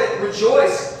enjoy it.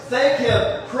 Rejoice. Thank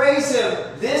Him. Praise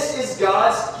Him. This is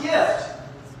God's gift.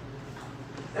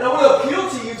 And I want to appeal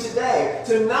to you today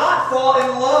to not fall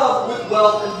in love with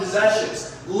wealth and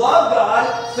possessions. Love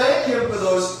God. Thank Him for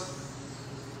those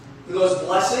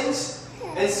blessings,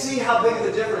 and see how big of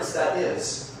a difference that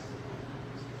is.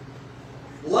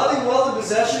 Loving wealth and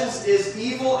possessions is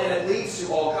evil, and it leads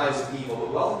to all kinds of evil.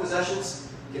 But wealth and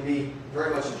possessions can be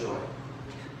very much enjoyed.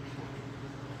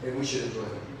 and we should enjoy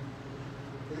them.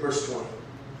 In verse 20.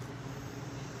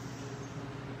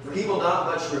 For he will not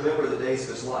much remember the days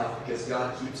of his life, because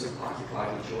God keeps him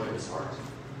occupied with joy in his heart.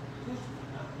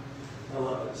 I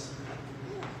love this.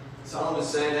 Solomon's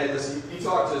saying, hey, listen, you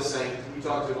talk to a saint, you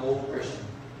talk to an old Christian,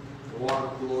 who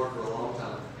walked with the Lord for a long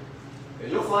time,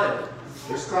 and you'll find it.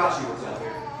 There's crotchety ones out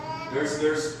there.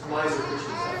 There's miser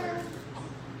Christians out there.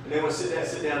 And they want to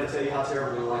sit down and tell you how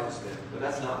terrible their life has been. But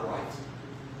that's not right.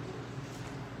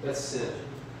 That's sin.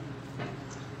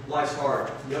 Life's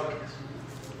hard. Yep.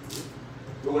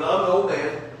 But when I'm an old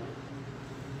man,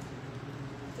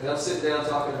 and I'm sitting down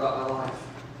talking about my life,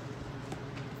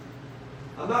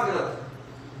 I'm not going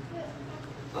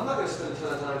to spend a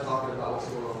ton of time talking about what's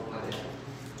going on with my dad.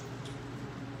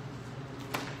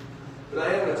 But I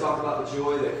am going to talk about the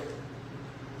joy that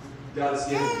God has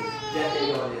given me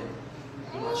decade on end.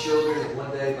 And my children, and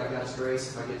one day, by God's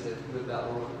grace, if I get to live that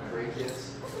long with my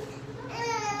grandkids.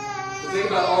 To think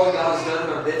about all that God has done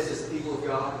in our midst as the people of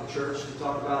God in the church. To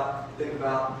think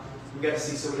about, we got to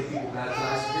see so many people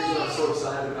baptized. Here's what I'm so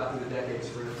excited about through the decades,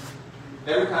 friends.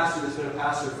 Every pastor that's been a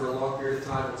pastor for a long period of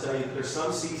time will tell you that there's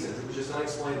some seasons, it was just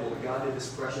unexplainable, that God did this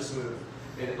precious move,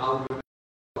 and I'll remember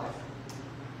my life.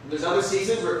 There's other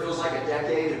seasons where it feels like a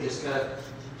decade of just kind of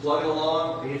plugging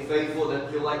along, being faithful. It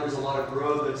doesn't feel like there's a lot of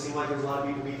growth. It doesn't seem like there's a lot of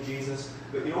people meeting Jesus.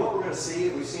 But you know what we're going to see?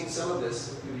 We've seen some of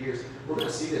this through the years. We're going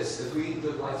to see this as we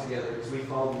live life together, as we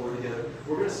follow the Lord together.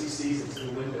 We're going to see seasons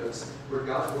and windows where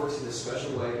God works in this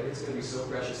special way, and it's going to be so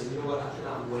precious. And you know what? I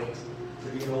cannot wait to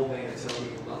be an old man and tell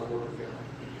people about the Word of God.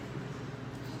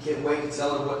 Can't wait to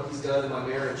tell them what He's done in my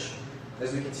marriage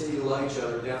as we continue to love each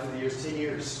other down through the years, 10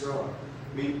 years strong.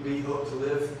 We hope to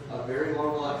live a very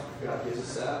long life. God gives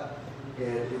us that.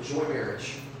 And enjoy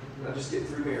marriage. Not just get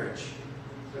through marriage.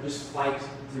 Not just fight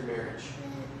through marriage.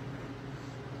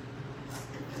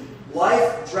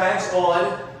 Life drags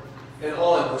on and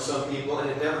on for some people, and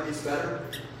it never gets better.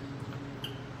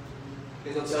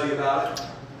 And they'll tell you about it.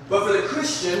 But for the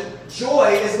Christian,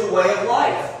 joy is the way of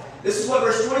life. This is what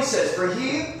verse 20 says. For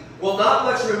he will not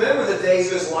much remember the days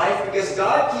of his life, because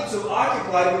God keeps him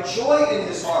occupied with joy in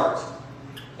his heart.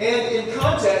 And in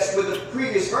context with the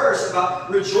previous verse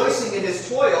about rejoicing in his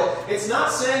toil, it's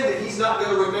not saying that he's not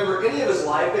going to remember any of his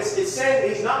life. It's saying that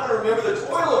he's not going to remember the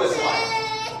toil of his life.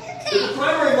 That the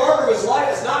primary marker of his life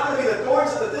is not going to be the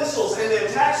thorns and the thistles and the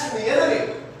attacks from the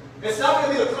enemy. It's not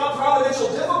going to be the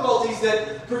providential difficulties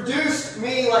that produce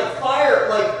me like fire,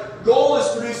 like gold is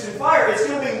produced in fire. It's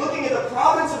going to be looking at the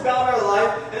providence of God in our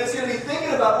life, and it's going to be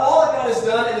thinking about all that God has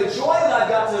done and the joy that I've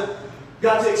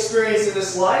got to experience in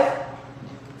this life.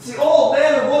 It's the old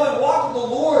man or woman walked with the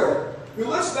Lord who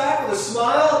looks back with a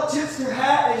smile, tips their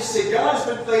hat, and just say, God has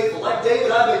been faithful. Like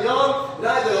David, I've been young and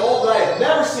I've been old, but I have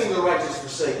never seen the righteous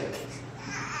forsaken.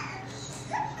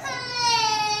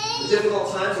 The difficult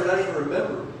times are not even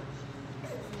remembered.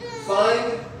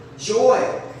 Find joy.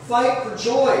 Fight for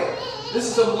joy. This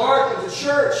is a mark of the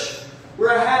church.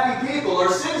 We're a happy people.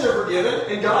 Our sins are forgiven,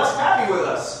 and God's happy with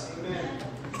us. Amen.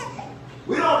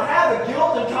 We don't have the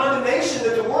guilt and condemnation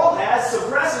that the world has,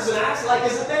 suppresses, and acts like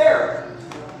isn't there.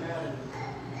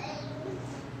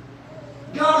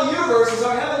 God of the universe is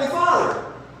our Heavenly Father.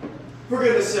 For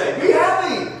goodness sake, be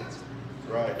happy.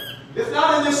 Right. If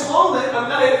not in this moment, if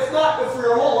not for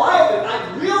your whole life, and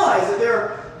I realize that there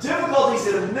are difficulties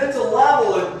at a mental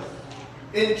level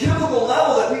and chemical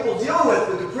level that people deal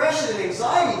with depression and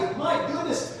anxiety. But my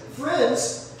goodness,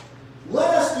 friends,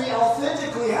 let us be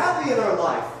authentically happy in our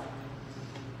life.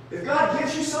 If God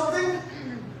gives you something,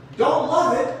 don't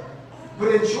love it,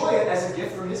 but enjoy it as a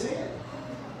gift from His hand.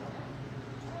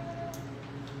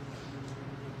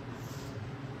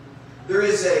 There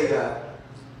is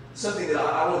something that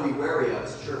I want to be wary of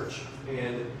as a church.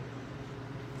 And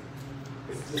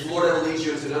if the Lord ever leads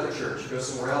you into another church, go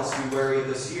somewhere else, be wary of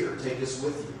this here. Take this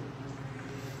with you.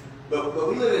 But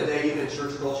we live in a day, even in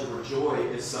church culture, where joy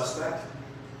is suspect,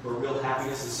 where real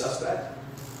happiness is suspect.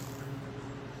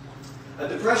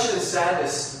 Depression and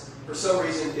sadness, for some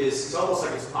reason, it's almost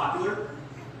like it's popular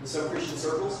in some Christian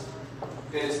circles.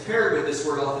 And it's paired with this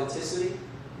word authenticity.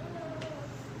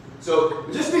 So,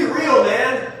 just be real,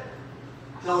 man.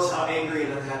 Tell us how angry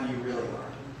and unhappy you really are.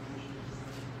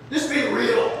 Just be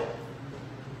real.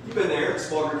 You've been there in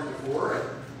small groups before.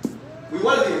 And we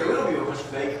want to be real. We don't be a bunch of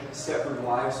fake Stepford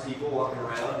wives people walking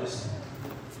around just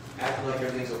acting like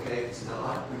everything's okay. It's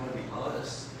not. We want to be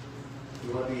honest.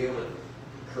 We want to be able to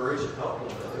encourage and help one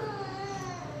another.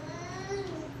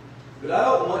 But I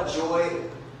don't want joy,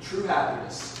 true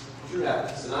happiness. True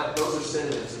happiness. And those are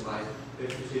synonyms in my,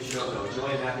 if you don't know. Joy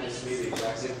and happiness to me are the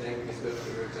exact same thing because both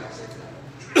are the exact same thing.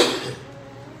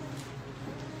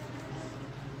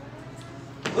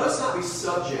 Let us not be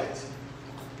subject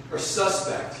or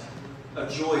suspect of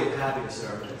joy and happiness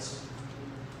in our midst.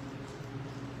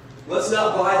 Let's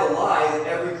not buy the lie that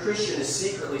every Christian is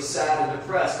secretly sad and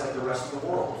depressed like the rest of the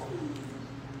world.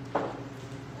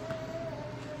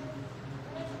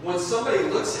 When somebody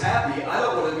looks happy, I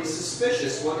don't want to be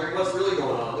suspicious, wondering what's really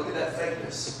going on. Look at that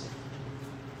fakeness.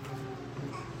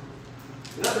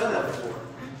 And I've done that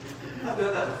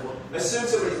before. Assume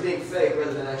somebody's being fake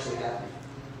rather than actually happy.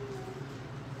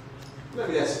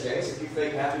 Maybe that's the case if you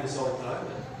fake happiness all the time.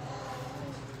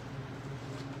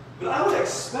 But I would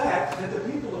expect that the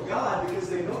people of God, because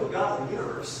they know the God of the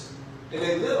universe, and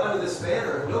they live under this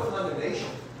banner of no condemnation,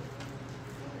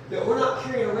 that we're not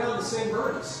carrying around the same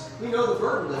burdens. We know the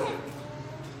burden lifter.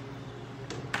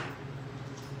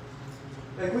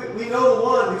 Like we know the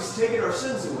one who's taken our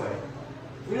sins away.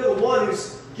 We know the one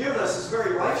who's given us his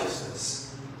very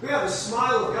righteousness. We have the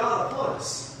smile of God upon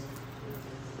us.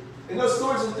 And those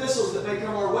thorns and thistles that may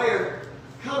come our way are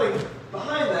coming.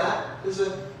 Behind that is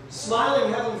a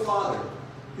smiling Heavenly Father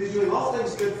who's doing all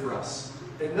things good for us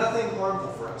and nothing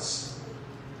harmful for us.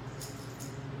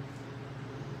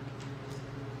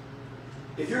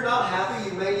 If you're not happy,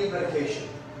 you may need medication.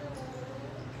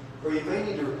 Or you may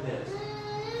need to repent.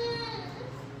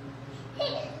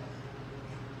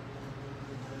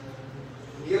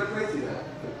 You got to pray through that.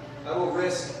 I will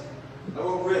risk. I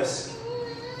don't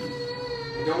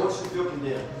want you to feel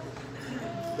condemned.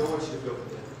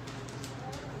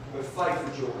 But fight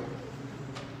for joy.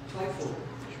 Fight for it.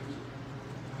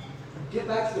 Get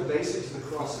back to the basics of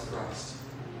the cross of Christ.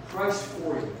 Christ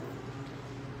for you.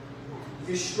 If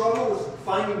you struggle with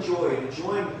finding joy and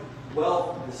enjoying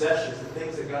wealth and possessions, the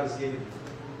things that God has given you,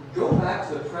 go back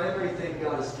to the primary thing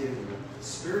God has given you,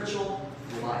 spiritual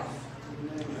life.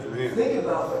 Amen. Think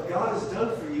about what God has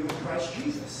done for you in Christ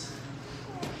Jesus.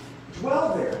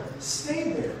 Dwell there.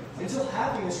 Stay there until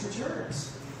happiness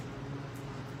returns.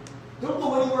 Don't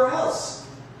go anywhere else.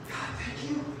 God, thank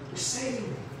you for saving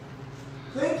me.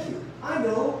 Thank you. I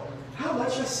know how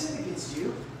much I sinned against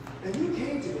you, and you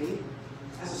came to me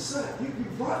as a son. You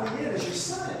brought me in as your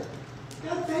son.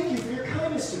 God, thank you for your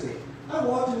kindness to me. I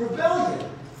walked in rebellion.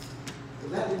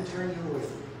 But that didn't turn you away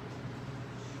from me.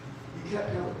 You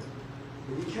kept going.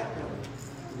 And you kept going.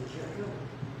 And you kept going.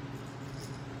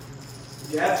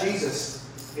 You have Jesus,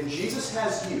 and Jesus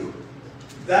has you.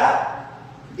 That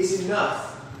is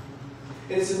enough.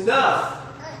 And it's enough.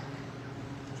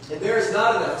 And there is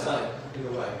not enough time in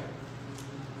the way.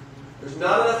 There's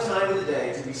not enough time in the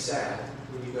day to be sad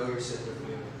when you know your sins are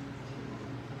forgiven.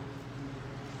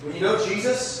 When you know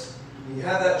Jesus, when you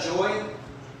have that joy,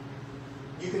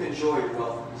 you can enjoy your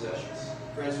wealth and possessions.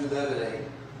 Friends, we live in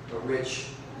a rich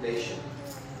nation.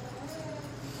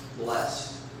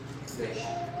 Blessed nation.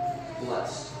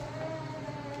 Blessed.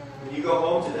 When you go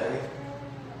home today,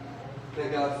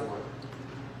 thank God for it.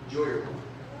 Enjoy your home.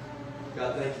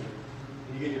 God, thank you.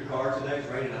 When you get in your car today, it's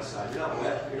raining outside. You're not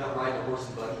wet. You're not riding a horse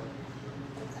and buggy.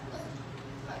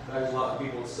 There's a lot of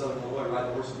people in Southern Illinois riding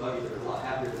a horse and buggy that are a lot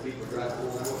happier than people driving a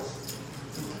Rolls Royce.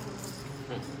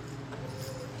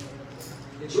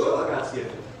 Enjoy what God's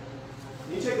given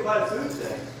you. You take a bite of food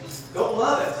today. Don't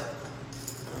love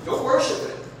it. Don't worship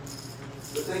it.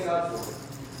 But thank God for it.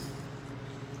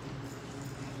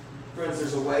 Friends,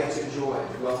 there's a way to enjoy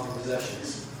wealth and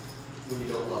possessions when you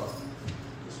don't love.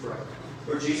 Let's pray.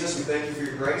 Lord Jesus, we thank you for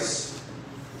your grace.